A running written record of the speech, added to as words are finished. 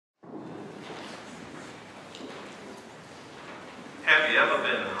Have you ever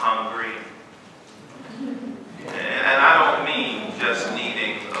been hungry? And I don't mean just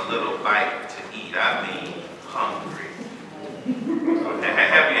needing a little bite to eat. I mean hungry.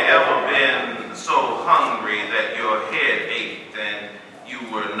 Have you ever been so hungry that your head ached and you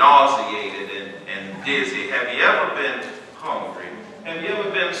were nauseated and dizzy? Have you ever been hungry? Have you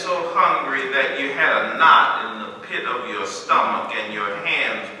ever been so hungry that you had a knot in the pit of your stomach and your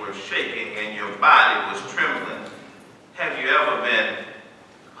hands were shaking and your body was trembling? Have you ever been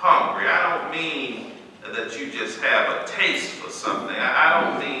hungry? I don't mean that you just have a taste for something. I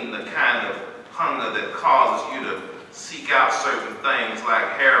don't mean the kind of hunger that causes you to seek out certain things like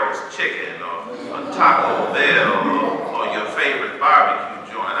Harold's Chicken or Taco Bell or your favorite barbecue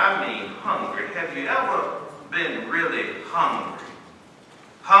joint. I mean hungry. Have you ever been really hungry?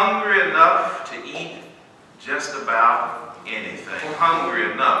 Hungry enough to eat just about anything. Hungry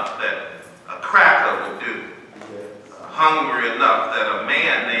enough that a cracker would do. Hungry enough that a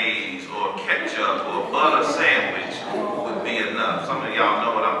mayonnaise or ketchup or butter sandwich would be enough. Some of y'all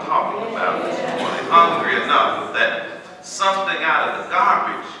know what I'm talking about this morning. Hungry enough that something out of the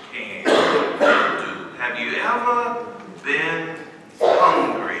garbage can would do. Have you ever been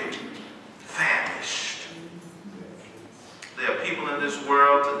hungry, famished? There are people in this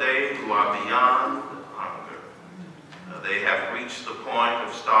world today who are beyond hunger. They have reached the point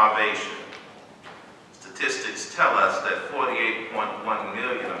of starvation. Statistics tell us that 48.1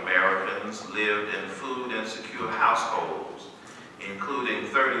 million Americans lived in food-insecure households, including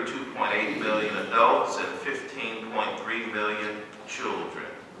 32.8 million adults and 15.3 million children.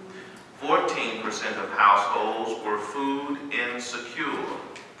 14% of households were food insecure.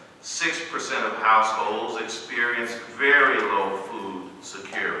 6% of households experienced very low food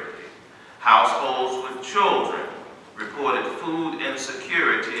security. Households with children reported food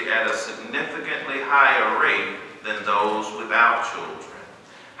insecurity at a significantly higher rate than those without children.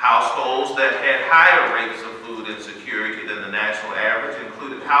 Households that had higher rates of food insecurity than the national average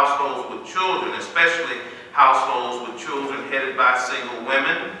included households with children, especially households with children headed by single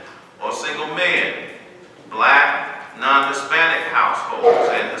women or single men, Black, non-Hispanic households,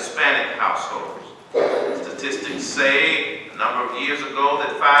 and Hispanic households. Statistics say a number of years ago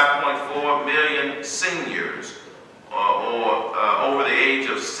that 5.4 million seniors over the age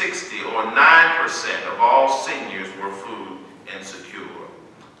of 60, or 9% of all seniors, were food insecure.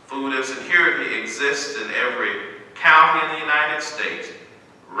 Food insecurity exists in every county in the United States,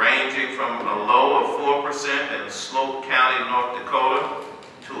 ranging from a low of 4% in Slope County, North Dakota,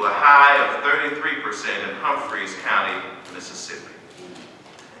 to a high of 33% in Humphreys County, Mississippi.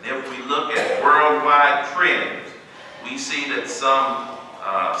 And if we look at worldwide trends, we see that some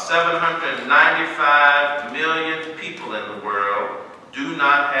 795 million people in the world do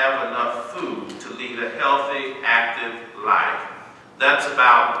not have enough food to lead a healthy, active life. That's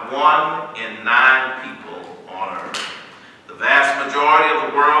about 1 in 9 people on Earth. The vast majority of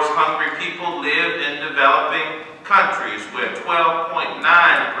the world's hungry people live in developing countries where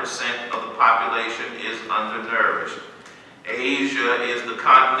 12.9% of the population is undernourished. Asia is the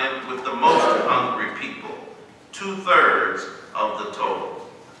continent with the most hungry people, 2/3 of the total.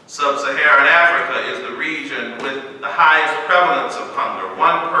 Sub-Saharan Africa is the region with the highest prevalence of hunger.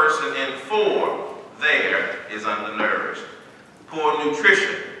 1 person in 4 there is undernourished. Poor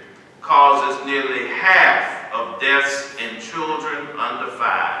nutrition causes nearly half of deaths in children under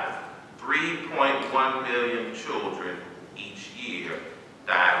 5. 3.1 million children each year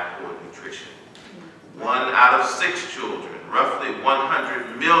die of poor nutrition. 1 out of 6 children, roughly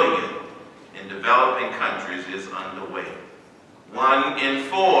 100 million in developing countries, is underweight. 1 in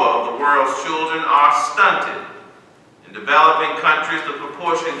 4 of the world's children are stunted. In developing countries, the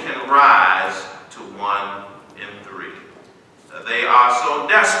proportion can rise to 1 in 3. They are so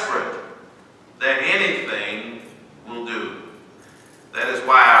desperate that anything will do. That is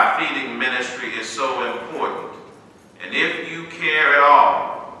why our feeding ministry is so important. And if you care at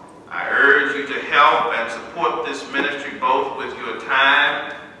all, I urge you to help and support this ministry both with your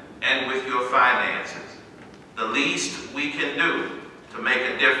time and with your finances. The least we can do to make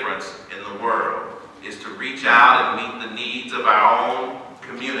a difference in the world is to reach out and meet the needs of our own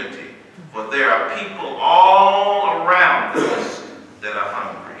community. For there are people all around us that are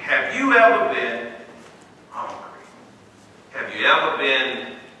hungry. Have you ever been hungry? Have you ever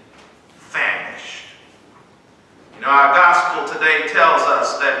been famished? You know, our gospel today tells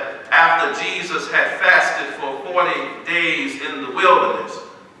us that after Jesus had fasted for 40 days in the wilderness,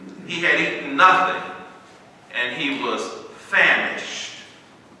 he had eaten nothing and he was famished.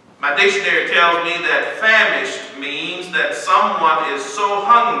 My dictionary tells me that famished means that someone is so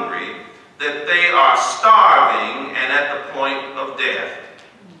hungry that they are starving and at the point of death.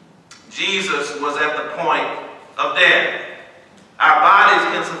 Jesus was at the point of death. Our bodies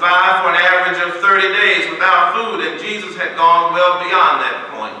can survive for an average of 30 days without food, and Jesus had gone well beyond that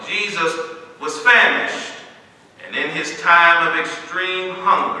point. Jesus was famished, and in his time of extreme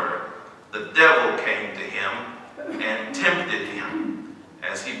hunger, the devil came to him and tempted him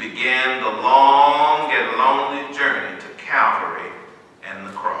as he began the long and lonely journey to Calvary and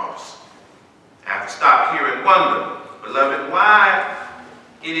the cross. I have to stop here and wonder, beloved, why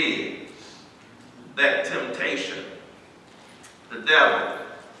it is that temptation, the devil,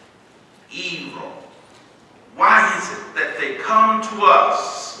 evil, why is it that they come to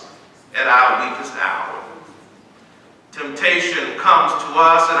us at our weakest hour? Temptation comes to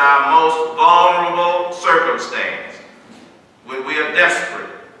us in our most vulnerable circumstance, when we are desperate.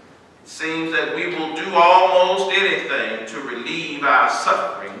 It seems that we will do almost anything to relieve our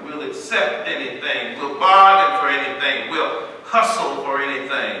suffering. We'll accept anything. We'll bargain for anything. We'll hustle for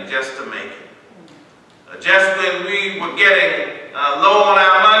anything just to make it. Just when we were getting low on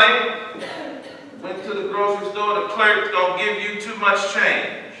our money, went to the grocery store, the clerk's going to give you too much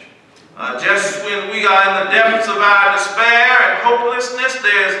change. Just when we are in the depths of our despair and hopelessness,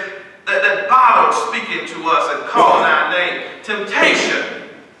 there's that bottle speaking to us and calling our name. Temptation,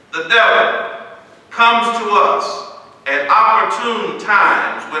 the devil, comes to us at opportune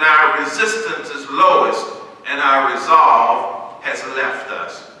times when our resistance is lowest and our resolve has left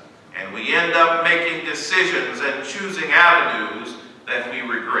us. And we end up making decisions and choosing avenues that we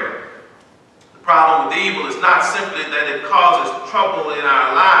regret. The problem with evil is not simply that it causes trouble in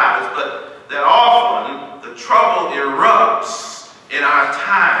our lives, but that often the trouble erupts in our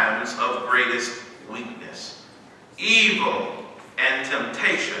times of greatest weakness. Evil and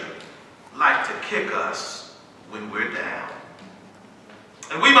temptation like to kick us when we're down.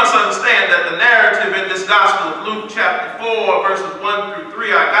 And we must understand that the narrative in this Gospel of Luke chapter 4, verses 1 through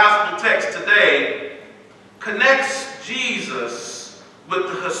 3, our Gospel text today, connects Jesus with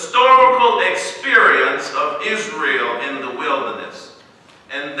the historical experience of Israel in the wilderness,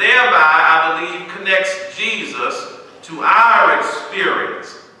 and thereby, I believe, connects Jesus to our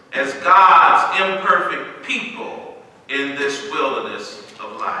experience as God's imperfect people in this wilderness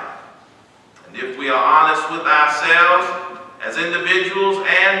of life. And if we are honest with ourselves as individuals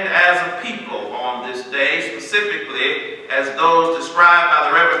and as a people on this day, specifically as those described by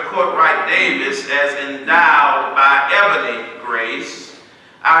the Reverend Courtwright Davis as endowed by ebony grace,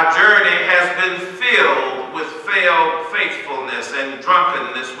 our journey has been filled with failed faithfulness and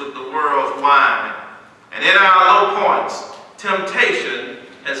drunkenness with the world's wine. And in our low points, temptation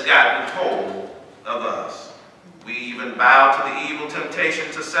has gotten hold of us. We even bow to the evil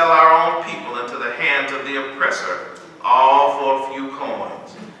temptation to sell our own people into the hands of the oppressor, all for a few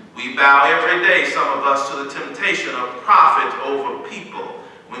coins. We bow every day, some of us, to the temptation of profit over people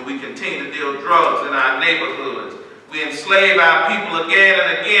when we continue to deal drugs in our neighborhoods. We enslave our people again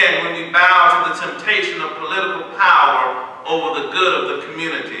and again when we bow to the temptation of political power over the good of the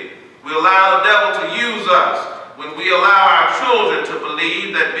community. We allow the devil to use us when we allow our children to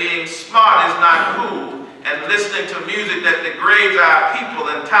believe that being smart is not cool and listening to music that degrades our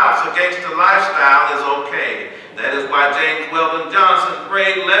people and touts against a lifestyle is okay. That is why James Weldon Johnson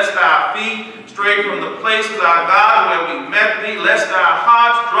prayed, "Lest our feet stray from the places, our God, where we met thee, lest our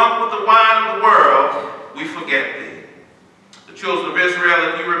hearts, drunk with the wine of the world, we forget thee." The children of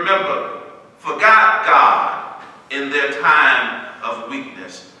Israel, if you remember, forgot God in their time of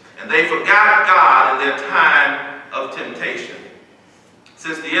weakness. And they forgot God in their time of temptation.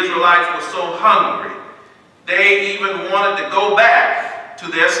 Since the Israelites were so hungry, they even wanted to go back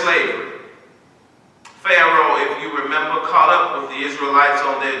to their slavery. Pharaoh, if you remember, caught up with the Israelites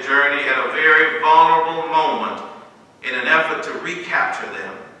on their journey at a very vulnerable moment in an effort to recapture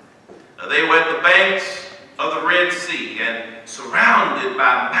them. They were at the banks of the Red Sea and surrounded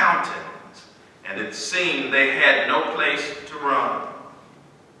by mountains, and it seemed they had no place to run.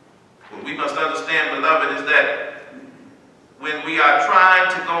 What we must understand, beloved, is that when we are trying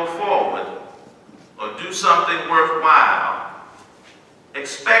to go forward or do something worthwhile,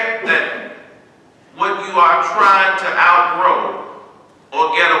 expect that what you are trying to outgrow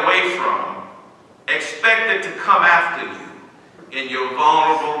or get away from, expect it to come after you in your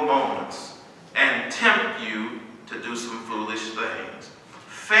vulnerable moments and tempt you to do some foolish things.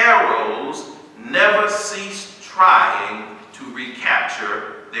 Pharaohs never ceased trying to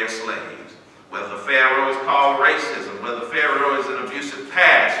recapture their slaves. Whether Pharaoh is called racism, whether Pharaoh is an abusive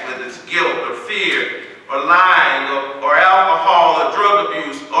past, whether it's guilt or fear or lying or alcohol or drug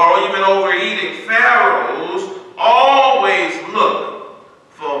abuse or even overeating, Pharaohs always look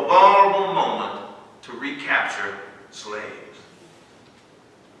for a vulnerable moment to recapture slaves.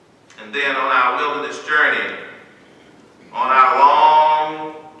 And then on our wilderness journey, on our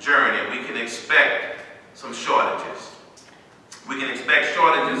long journey, we can expect some shortages. We can expect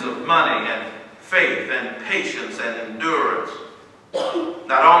shortages of money and faith and patience and endurance.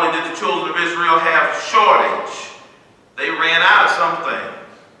 Not only did the children of Israel have shortage, they ran out of something.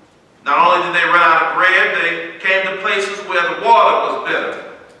 Not only did they run out of bread, they came to places where the water was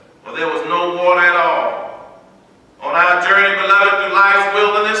bitter, or there was no water at all. On our journey, beloved, through life's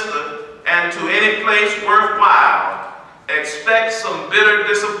wilderness and to any place worthwhile, expect some bitter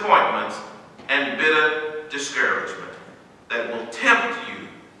disappointments and bitter discouragement that will tempt you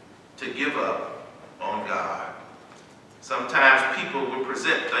to give up on God. Sometimes people will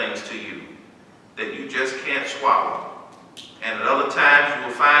present things to you that you just can't swallow. And at other times you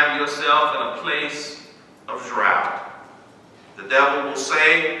will find yourself in a place of drought. The devil will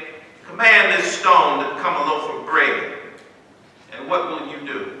say, command this stone to become a loaf of bread. And what will you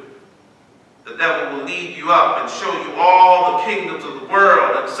do? The devil will lead you up and show you all the kingdoms of the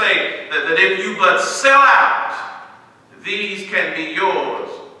world and say that if you but sell out, these can be yours.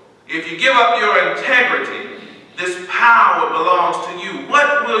 If you give up your integrity, this power belongs to you.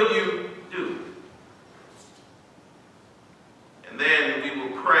 What will you do? And then we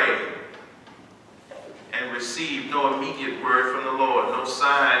will pray and receive no immediate word from the Lord, no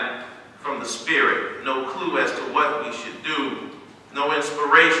sign from the Spirit, no clue as to what we should do, no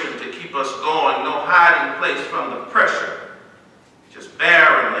inspiration to keep us going, no hiding place from the pressure, just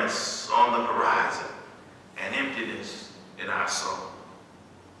barrenness on the horizon and emptiness in our soul.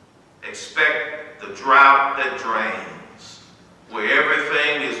 Expect the drought that drains, where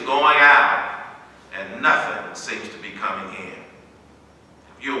everything is going out and nothing seems to be coming in.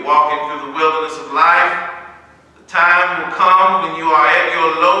 If you're walking through the wilderness of life, the time will come when you are at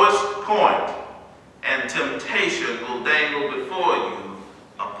your lowest point and temptation will dangle before you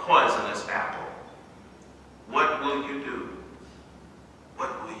a poisonous apple. What will you do?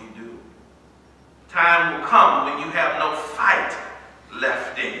 What will you do? Time will come when you have no fight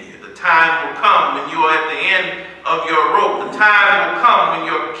left in you. The time will come when you are at the end of your rope. The time will come when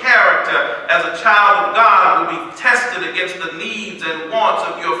your character as a child of God will be tested against the needs and wants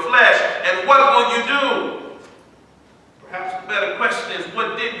of your flesh. And what will you do? Perhaps the better question is,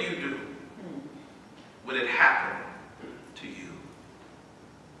 what did you do when it happened to you?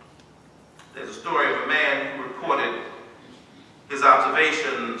 There's a story of a man who reported his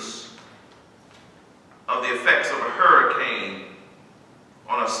observations of the effects of a hurricane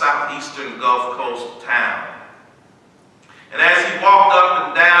on a southeastern Gulf Coast town. And as he walked up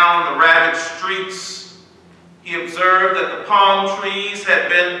and down the ravaged streets, he observed that the palm trees had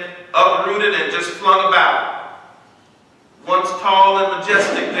been uprooted and just flung about. Once tall and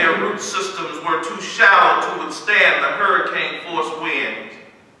majestic, their root systems were too shallow to withstand the hurricane-force winds.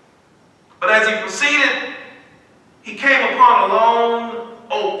 But as he proceeded, he came upon a lone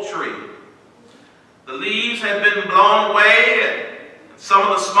oak tree. The leaves had been blown away and some of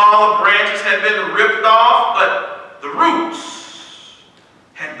the smaller branches had been ripped off, but the roots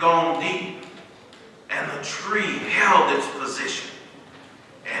had gone deep and the tree held its position.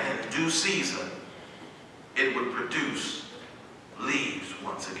 And in due season, it would produce leaves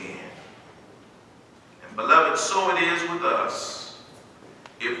once again. And beloved, so it is with us.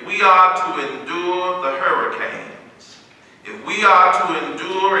 If we are to endure the hurricanes, if we are to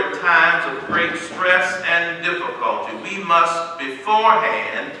endure in times of great stress and difficulty, we must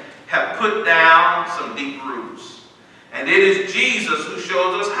beforehand have put down some deep roots. And it is Jesus who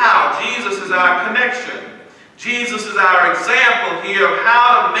shows us how. Jesus is our connection. Jesus is our example here of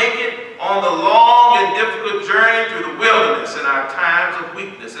how to make it on the long and difficult journey through the wilderness, in our times of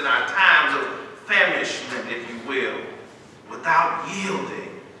weakness, in our times of famishment, if you will, without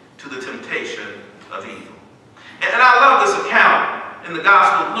yielding to the temptation of evil. And I love this account in the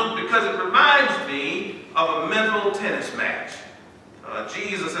Gospel of Luke because it reminds me of a mental tennis match.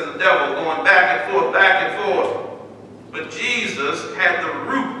 Jesus and the devil going back and forth, back and forth. But Jesus had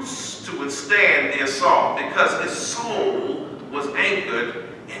the roots to withstand the assault because his soul was anchored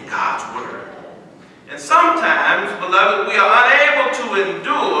in God's Word. And sometimes, beloved, we are unable to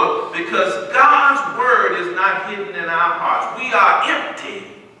endure because God's Word is not hidden in our hearts. We are empty.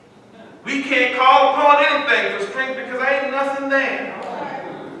 We can't call upon anything for strength because there ain't nothing there.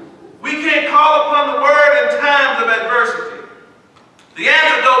 We can't call upon the Word in times of adversity. The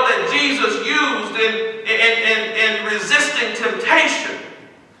antidote that Jesus used in resisting temptation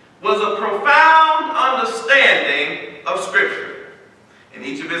was a profound understanding of Scripture. In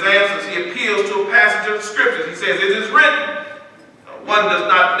each of his answers, he appeals to a passage of the Scriptures. He says, it is written, One does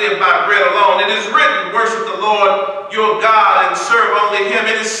not live by bread alone. It is written, worship the Lord your God and serve only him.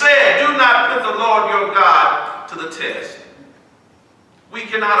 It is said, do not put the Lord your God to the test. We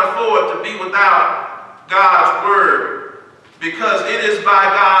cannot afford to be without God's word, because it is by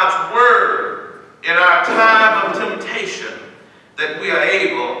God's word in our time of temptation that we are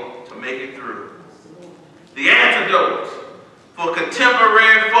able to make it through. The antidote for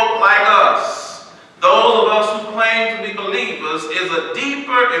contemporary folk like us, those of us who claim to be believers, is a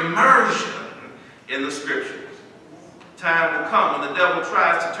deeper immersion in the scriptures. Time will come when the devil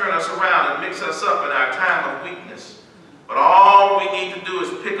tries to turn us around and mix us up in our time of weakness. But all we need to do is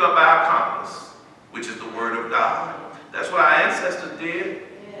pick up our compass, which is the word of God. That's what our ancestors did.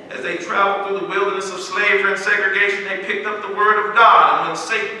 As they traveled through the wilderness of slavery and segregation, they picked up the word of God. And when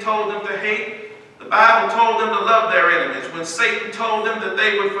Satan told them to hate, the Bible told them to love their enemies. When Satan told them that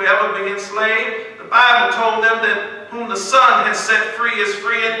they would forever be enslaved, the Bible told them that whom the Son has set free is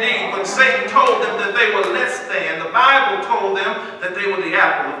free indeed. When Satan told them that they were less than, the Bible told them that they were the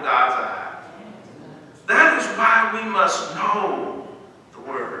apple of God's eye. That is why we must know the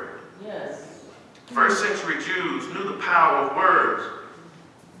word. Yes. First century Jews knew the power of words.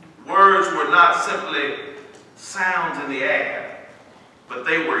 Words were not simply sounds in the air, but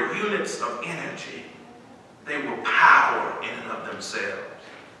they were units of energy. They were power in and of themselves.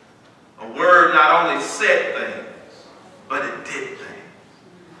 A word not only said things, but it did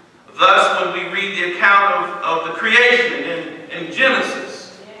things. Thus, when we read the account of the creation in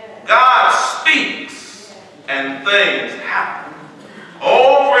Genesis, God speaks and things happen.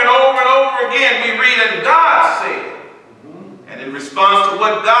 Over and over and over again we read, and God said. And in response to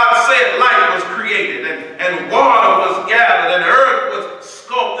what God said, light was created, and water was gathered, and earth was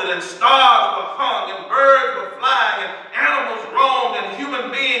sculpted, and stars were hung, and birds were flying, and animals roamed, and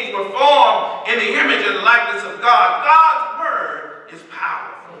human beings were formed in the image and likeness of God. God's word is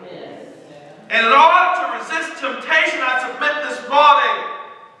powerful. Amen. And in order to resist temptation, I submit this morning,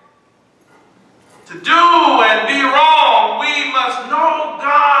 to do and be wrong, we must know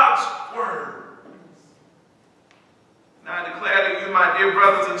God's word. Now I declare to you, my dear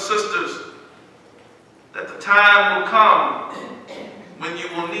brothers and sisters, that the time will come when you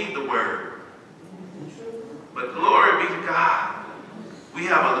will need the word. But glory be to God, we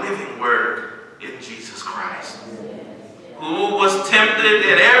have a living word in Jesus Christ, who was tempted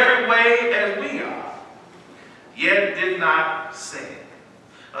in every way as we are, yet did not sin.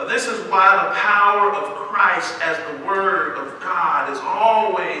 This is why the power of Christ as the Word of God is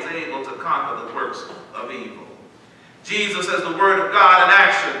always able to conquer the works of evil. Jesus as the Word of God in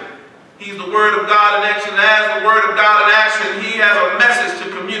action. He's the Word of God in action. As the Word of God in action, he has a message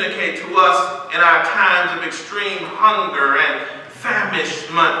to communicate to us in our times of extreme hunger and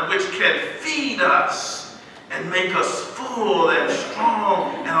famishment, which can feed us and make us full and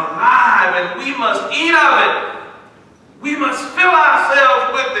strong and alive. And we must eat of it. We must fill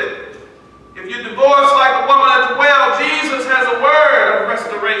ourselves with it. If you're divorced like the woman at the well, Jesus has a word of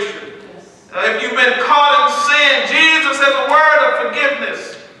restoration. If you've been caught in sin, Jesus has a word of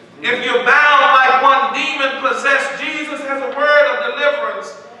forgiveness. If you're bound like one demon-possessed, Jesus has a word of deliverance.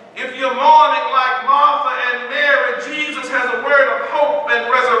 If you're mourning like Martha and Mary, Jesus has a word of hope and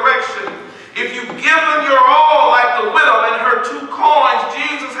resurrection. If you've given your all like the widow and her 2 coins,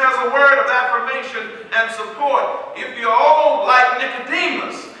 Jesus has a word of affirmation and support. If you're old like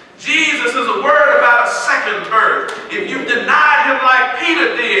Nicodemus, Jesus is a word about a second birth. If you've denied him like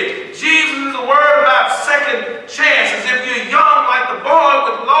Peter did, Jesus is a word about second chances. If you're young like the boy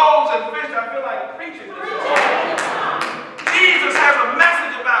with loaves and fish, I feel like preaching this morning. Jesus has a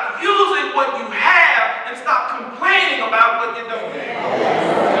message about using what you have and stop complaining about what you don't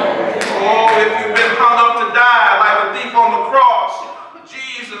have. Oh, if you've been hung up to die like a thief on the cross,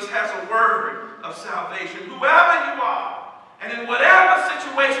 Jesus has a word of salvation. Whoever you are, and in whatever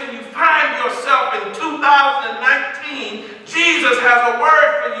situation you find yourself in 2019, Jesus has a word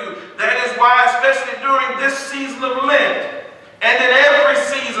for you. That is why, especially during this season of Lent, and in every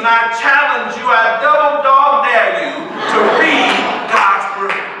season, I challenge you, I double dog dare you to read God's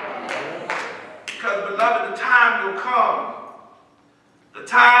word. Because, beloved, the time will come. The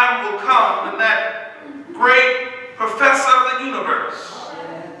time will come when that great professor of the universe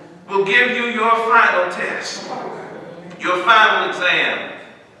will give you your final test, your final exam.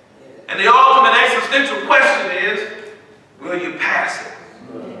 And the ultimate existential question is, will you pass it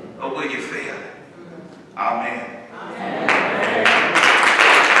or will you fail it? Amen. Amen.